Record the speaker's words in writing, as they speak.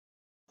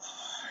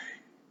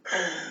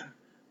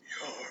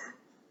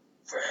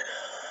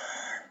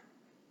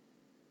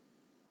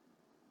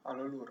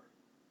Halo Lur,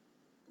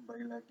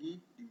 kembali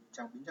lagi di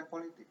Bincang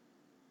Politik.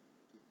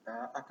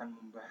 Kita akan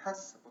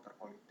membahas seputar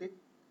politik,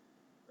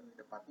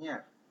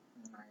 tepatnya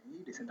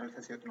mengenai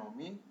desentralisasi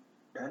otonomi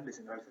dan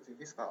desentralisasi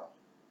fiskal.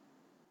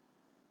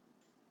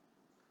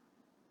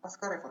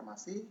 Pasca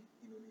reformasi,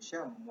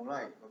 Indonesia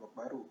memulai babak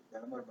baru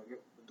dalam berbagai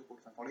bentuk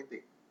urusan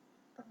politik,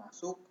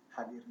 termasuk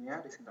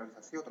hadirnya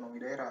desentralisasi otonomi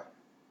daerah.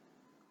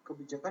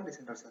 Kebijakan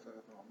desentralisasi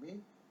otonomi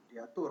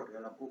diatur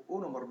dalam UU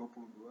nomor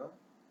 22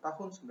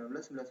 tahun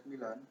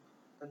 1999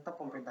 tentang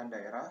pemerintahan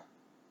daerah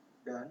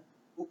dan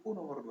UU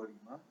nomor 25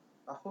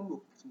 tahun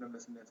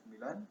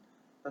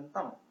 1999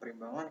 tentang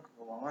perimbangan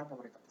keuangan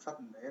pemerintah pusat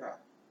dan daerah.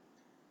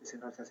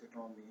 Desentralisasi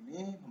otonomi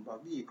ini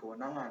membagi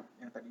kewenangan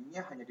yang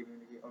tadinya hanya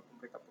dimiliki oleh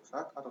pemerintah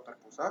pusat atau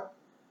terpusat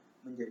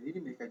menjadi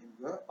dimiliki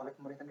juga oleh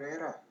pemerintah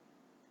daerah.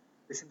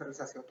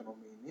 Desentralisasi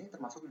otonomi ini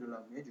termasuk di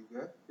dalamnya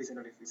juga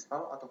desentralisasi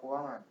fiskal atau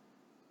keuangan.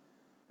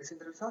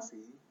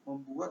 Desentralisasi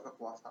membuat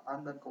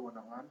kekuasaan dan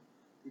kewenangan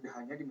tidak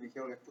hanya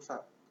dimiliki oleh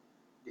pusat.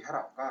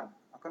 Diharapkan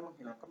akan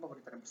menghilangkan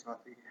pemerintahan yang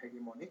bersifat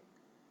hegemonik,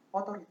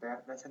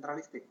 otoriter, dan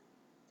sentralistik,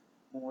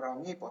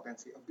 mengurangi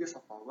potensi abuse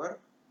of power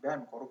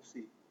dan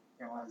korupsi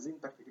yang lazim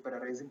terjadi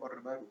pada rezim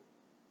Orde Baru,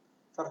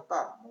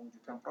 serta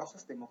mewujudkan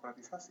proses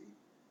demokratisasi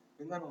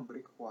dengan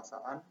memberi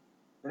kekuasaan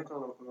dan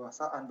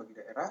keleluasaan bagi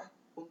daerah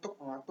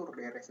untuk mengatur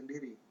daerah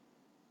sendiri.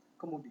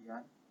 Kemudian,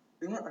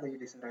 dengan adanya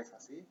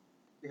desentralisasi,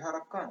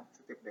 diharapkan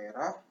setiap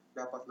daerah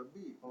dapat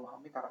lebih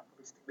memahami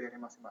karakteristik daerah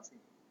masing-masing,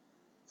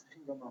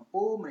 sehingga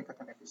mampu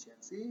meningkatkan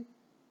efisiensi,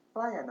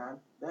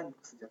 pelayanan, dan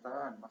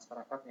kesejahteraan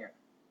masyarakatnya.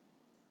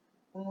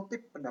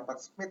 Mengutip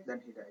pendapat Smith dan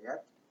Hidayat,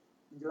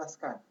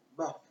 menjelaskan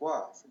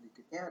bahwa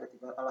sedikitnya ada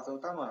 3 alasan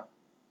utama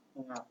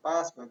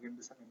mengapa sebagian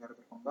besar negara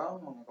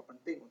berkembang menganggap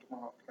penting untuk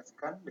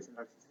mengaplikasikan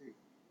desentralisasi,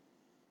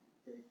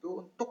 yaitu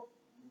untuk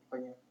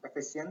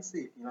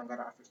efisiensi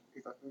penyelenggaraan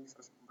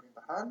administrasi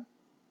pemerintahan,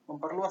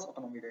 memperluas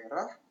otonomi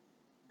daerah,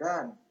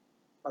 dan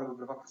pada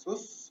beberapa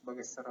kasus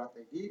sebagai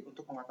strategi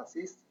untuk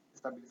mengatasi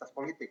stabilitas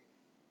politik.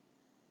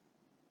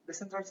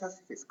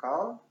 Desentralisasi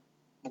fiskal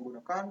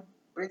menggunakan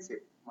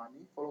prinsip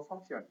money follow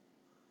function,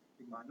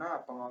 di mana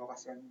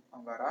pengalokasian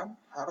anggaran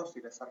harus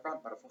didasarkan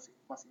pada fungsi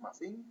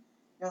masing-masing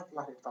yang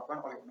telah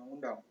ditetapkan oleh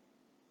undang-undang.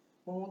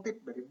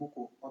 Mengutip dari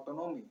buku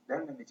Otonomi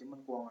dan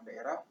Manajemen Keuangan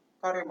Daerah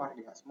karya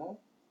Mardi Hasmo,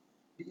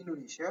 di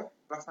Indonesia,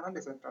 pelaksanaan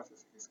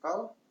desentralisasi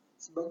fiskal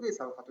sebagai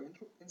salah satu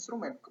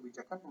instrumen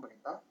kebijakan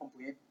pemerintah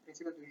mempunyai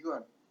prinsip dan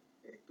tujuan,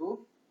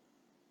 yaitu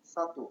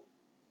 1.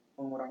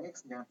 Mengurangi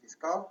kesenjangan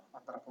fiskal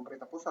antara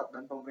pemerintah pusat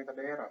dan pemerintah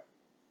daerah,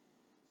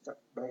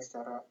 baik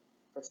secara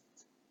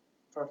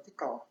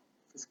vertical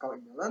fiscal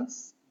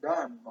imbalance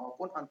dan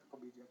maupun antar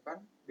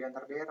kebijakan di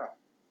antar daerah,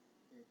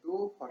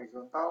 yaitu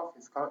horizontal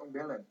fiscal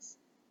imbalance.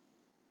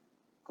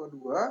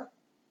 Kedua,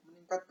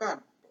 meningkatkan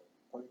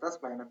kualitas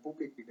pelayanan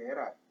publik di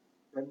daerah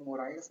dan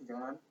mengurangi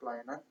kesenjangan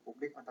pelayanan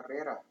publik antar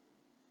daerah.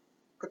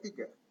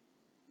 Ketiga,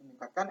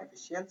 meningkatkan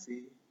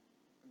efisiensi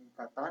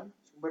peningkatan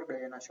sumber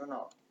daya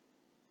nasional.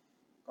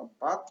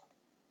 Keempat,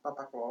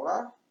 tata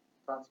kelola,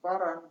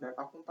 transparan, dan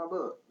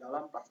akuntabel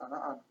dalam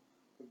pelaksanaan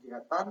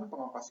kegiatan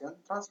pengalokasian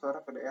transfer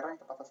ke daerah yang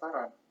tepat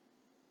sasaran.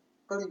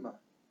 Kelima,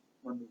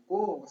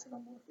 mendukung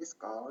kesinambungan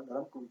fiskal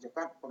dalam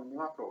kebijakan ekonomi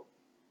makro.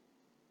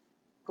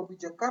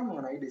 Kebijakan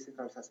mengenai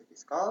desentralisasi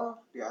fiskal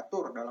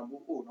diatur dalam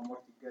UU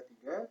nomor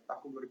 33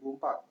 tahun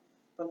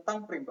 2004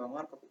 tentang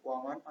perimbangan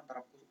keuangan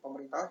antara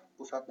pemerintah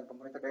pusat dan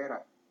pemerintah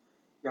daerah,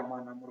 yang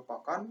mana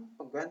merupakan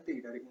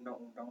pengganti dari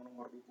Undang-Undang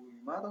nomor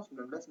 25 tahun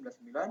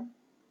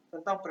 1999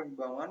 tentang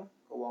perimbangan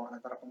keuangan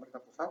antara pemerintah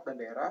pusat dan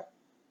daerah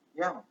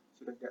yang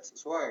sudah tidak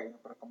sesuai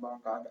dengan perkembangan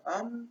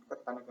keadaan,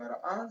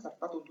 ketatanegaraan,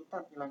 serta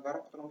tuntutan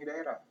penyelenggaraan otonomi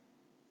daerah.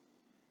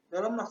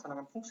 Dalam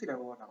melaksanakan fungsi dan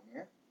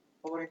wewenangnya,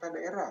 pemerintah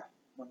daerah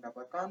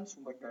mendapatkan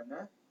sumber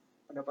dana,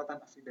 pendapatan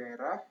asli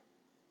daerah,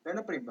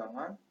 dana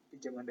perimbangan,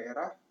 pinjaman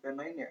daerah, dan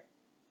lainnya.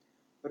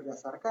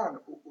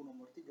 Berdasarkan UU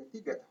nomor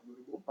 33 tahun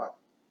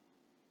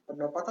 2004,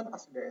 pendapatan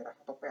asli daerah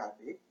atau PAD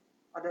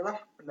adalah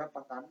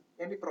pendapatan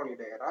yang diperoleh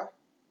daerah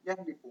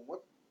yang dipungut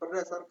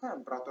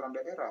berdasarkan peraturan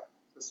daerah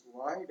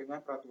sesuai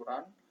dengan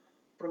peraturan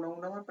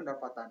perundang-undangan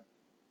pendapatan.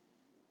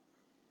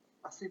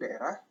 Asli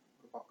daerah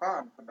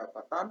merupakan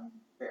pendapatan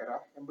daerah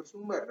yang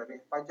bersumber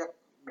dari pajak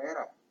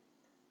daerah,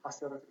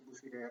 hasil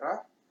retribusi daerah,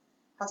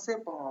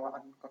 hasil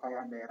pengelolaan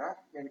kekayaan daerah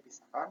yang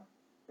dipisahkan,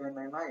 dan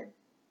lain-lain.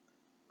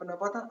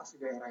 Pendapatan asli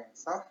daerah yang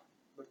sah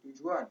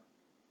bertujuan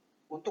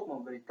untuk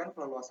memberikan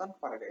keleluasan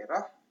kepada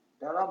daerah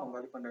dalam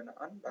menggali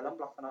pendanaan dalam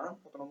pelaksanaan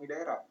otonomi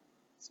daerah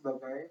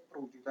sebagai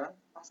perwujudan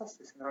asas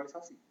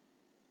desentralisasi.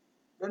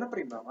 Dana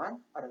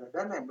perimbangan adalah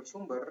dana yang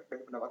bersumber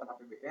dari pendapatan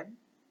APBN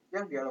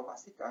yang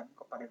dialokasikan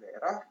kepada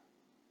daerah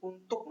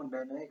untuk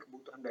mendanai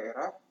kebutuhan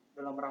daerah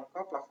dalam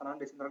rangka pelaksanaan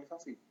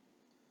desentralisasi.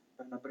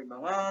 Dana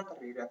perimbangan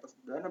terdiri atas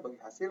dana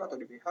bagi hasil atau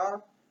DBH,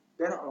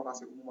 dana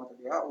alokasi umum atau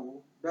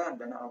DAU, dan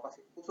dana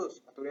alokasi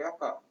khusus atau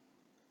DAK.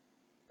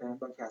 Dana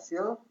bagi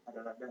hasil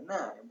adalah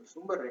dana yang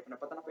bersumber dari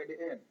pendapatan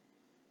APBN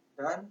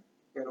dan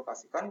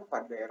dialokasikan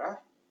kepada daerah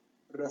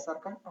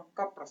berdasarkan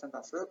angka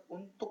persentase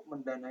untuk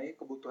mendanai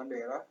kebutuhan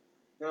daerah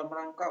dalam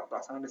rangka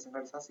pelaksanaan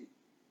desentralisasi.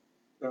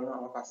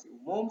 Dana alokasi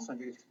umum,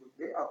 selanjutnya disebut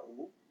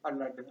DAU,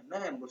 adalah dana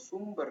yang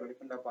bersumber dari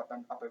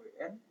pendapatan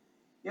APBN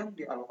yang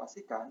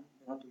dialokasikan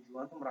dengan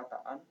tujuan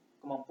pemerataan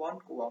kemampuan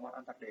keuangan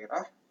antar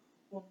daerah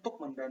untuk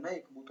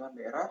mendanai kebutuhan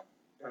daerah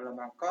dalam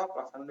rangka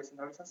pelaksanaan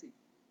desentralisasi.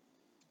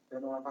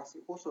 Dana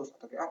alokasi khusus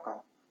atau DAK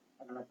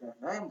adalah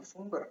dana yang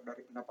bersumber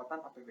dari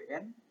pendapatan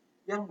APBN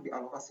yang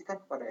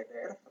dialokasikan kepada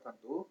daerah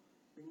tertentu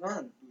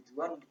dengan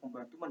tujuan untuk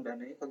membantu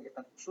mendanai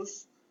kegiatan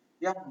khusus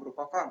yang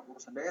merupakan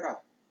urusan daerah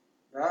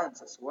dan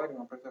sesuai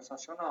dengan prioritas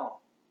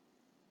nasional.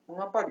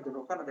 Mengapa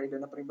digodokkan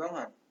adanya dana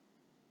perimbangan?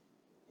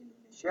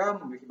 Indonesia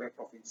memiliki baik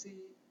provinsi,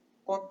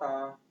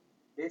 kota,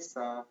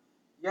 desa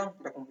yang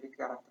tidak memiliki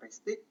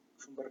karakteristik,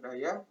 sumber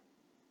daya,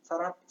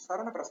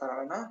 sarana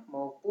prasarana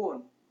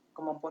maupun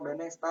kemampuan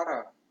dana yang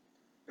setara.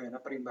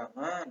 Dana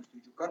perimbangan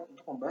ditujukan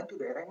untuk membantu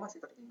daerah yang masih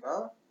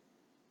tertinggal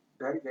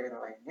dari daerah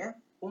lainnya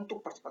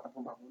untuk percepatan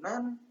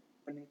pembangunan,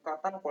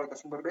 peningkatan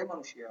kualitas sumber daya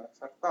manusia,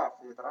 serta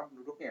kesejahteraan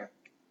penduduknya.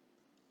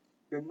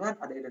 Dengan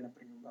adanya dana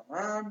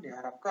perimbangan,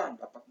 diharapkan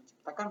dapat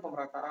menciptakan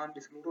pemerataan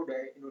di seluruh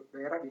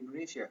daerah di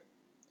Indonesia.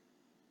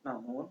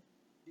 Namun,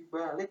 di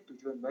balik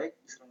tujuan baik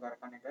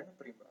diselenggarakannya dana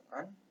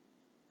perimbangan,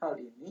 hal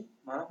ini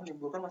malah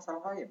menimbulkan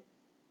masalah lain.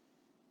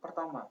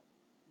 Pertama,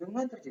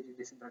 dengan terjadi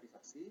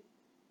desentralisasi,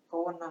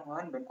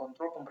 kewenangan dan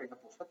kontrol pemerintah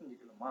pusat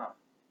menjadi lemah.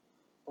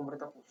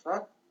 Pemerintah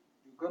pusat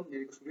juga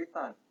menjadi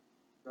kesulitan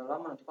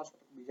dalam menentukan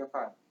suatu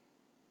kebijakan.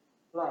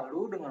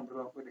 Lalu dengan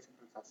berlaku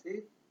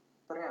desentralisasi,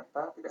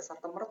 ternyata tidak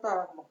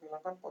serta-merta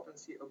menghilangkan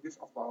potensi abuse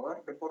of power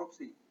dan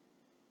korupsi,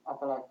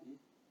 apalagi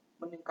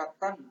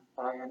meningkatkan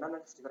pelayanan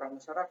dan kesejahteraan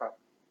masyarakat.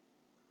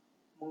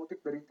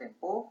 Mengutip dari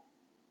Tempo,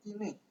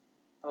 kini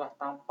telah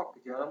tampak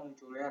gejala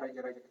munculnya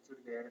raja-raja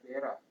kecil di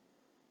daerah-daerah.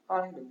 Hal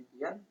yang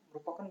demikian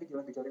merupakan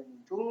gejala-gejala yang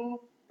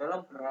muncul dalam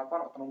penerapan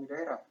otonomi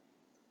daerah.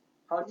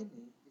 Hal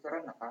ini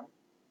dikarenakan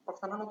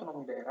pelaksanaan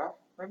otonomi daerah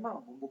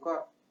memang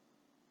membuka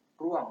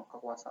ruang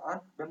kekuasaan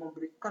dan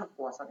memberikan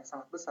kekuasaan yang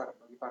sangat besar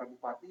bagi para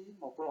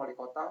bupati maupun wali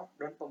kota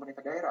dan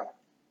pemerintah daerah.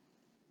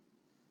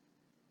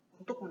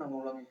 Untuk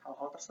menanggulangi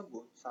hal-hal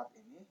tersebut saat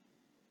ini,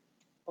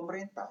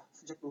 pemerintah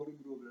sejak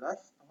 2012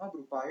 tengah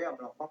berupaya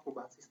melakukan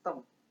perubahan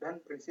sistem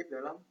dan prinsip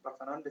dalam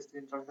pelaksanaan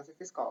desentralisasi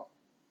fiskal.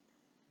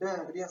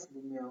 Dari yang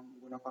sebelumnya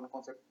menggunakan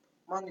konsep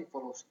money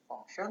follows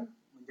function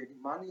menjadi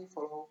money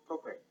follow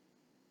program.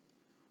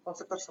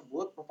 Konsep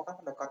tersebut merupakan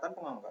pendekatan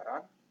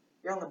penganggaran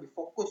yang lebih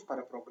fokus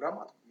pada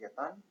program atau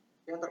kegiatan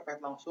yang terkait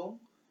langsung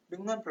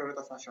dengan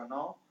prioritas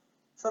nasional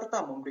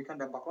serta memberikan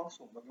dampak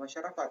langsung bagi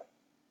masyarakat.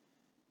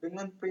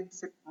 Dengan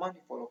prinsip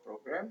money follow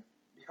program,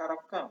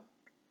 diharapkan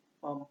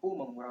mampu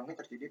mengurangi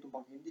terjadi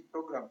tumpang tindih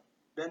program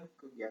dan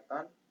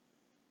kegiatan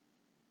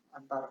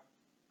antar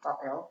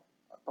KL,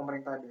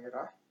 pemerintah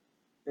daerah,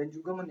 dan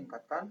juga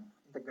meningkatkan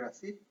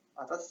integrasi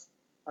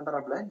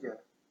antara belanja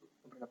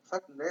pemerintah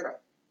pusat dan daerah.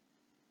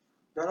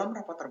 Dalam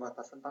rapat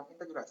terbatas tentang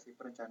integrasi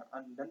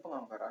perencanaan dan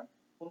penganggaran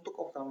untuk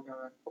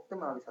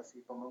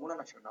optimalisasi pembangunan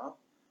nasional,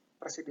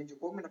 Presiden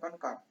Jokowi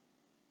menekankan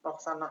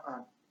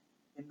pelaksanaan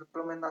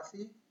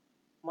implementasi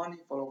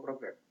money follow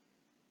program.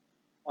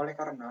 Oleh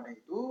karena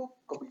itu,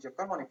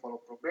 kebijakan money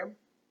follow program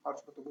harus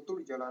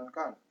betul-betul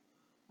dijalankan.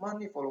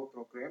 Money follow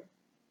program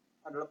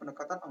adalah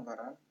pendekatan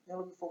anggaran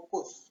yang lebih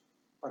fokus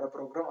pada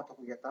program atau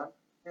kegiatan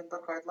yang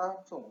terkait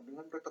langsung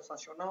dengan prioritas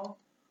nasional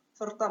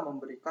serta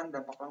memberikan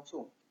dampak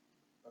langsung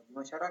bagi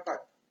masyarakat.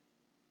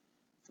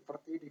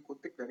 Seperti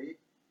dikutip dari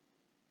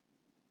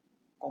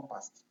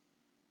Kompas.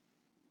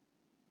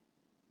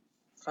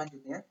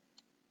 Selanjutnya,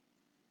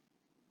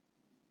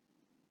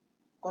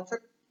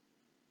 konsep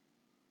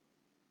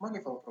money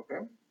follow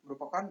program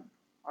merupakan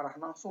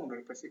arahan langsung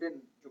dari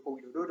Presiden Joko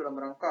Widodo dalam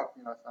rangka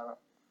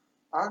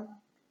penyelesaian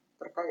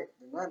terkait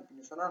dengan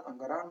penyusunan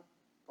anggaran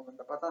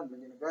pendapatan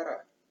belanja negara.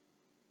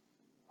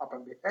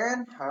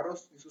 APBN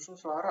harus disusun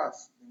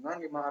selaras dengan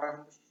 5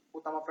 arahan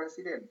utama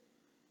Presiden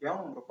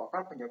yang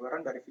merupakan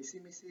penjabaran dari visi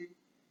misi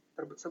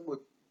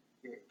tersebut,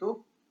 yaitu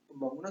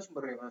pembangunan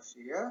sumber daya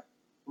manusia,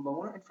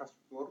 pembangunan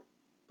infrastruktur,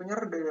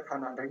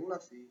 penyederhanaan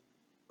regulasi,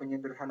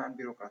 penyederhanaan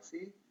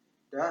birokrasi,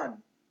 dan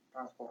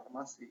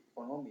transformasi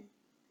ekonomi.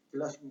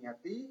 Jelas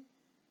Sumiati,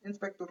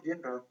 Inspektur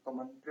Jenderal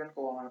Kementerian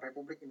Keuangan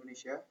Republik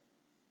Indonesia,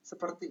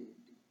 seperti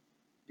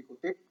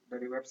dikutip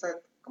dari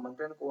website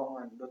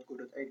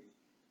kementeriankeuangan.go.id.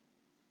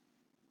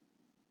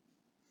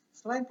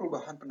 Selain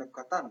perubahan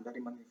pendekatan dari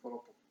money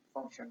follow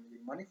function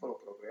menjadi money follow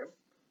program,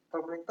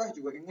 pemerintah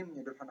juga ingin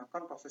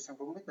menyederhanakan proses yang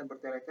rumit dan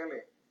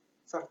bertele-tele,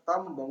 serta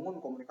membangun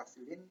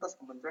komunikasi lintas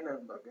kementerian dan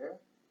lembaga,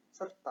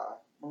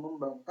 serta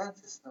mengembangkan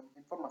sistem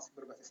informasi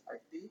berbasis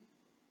IT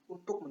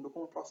untuk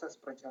mendukung proses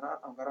perencanaan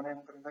anggaran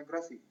yang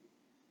terintegrasi.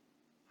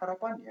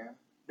 Harapannya,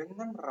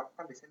 dengan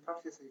menerapkan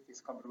desentralisasi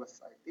fiskal berbasis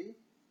IT,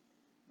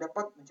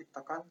 dapat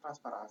menciptakan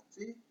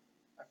transparansi,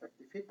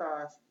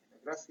 efektivitas,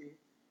 integrasi,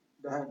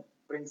 dan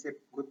prinsip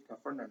good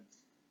governance.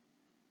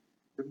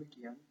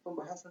 Demikian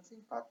pembahasan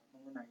singkat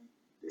mengenai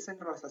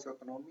desentralisasi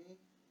otonomi,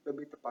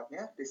 lebih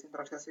tepatnya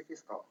desentralisasi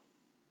fiskal.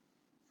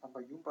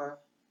 Sampai jumpa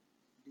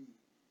di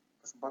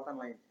kesempatan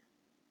lainnya.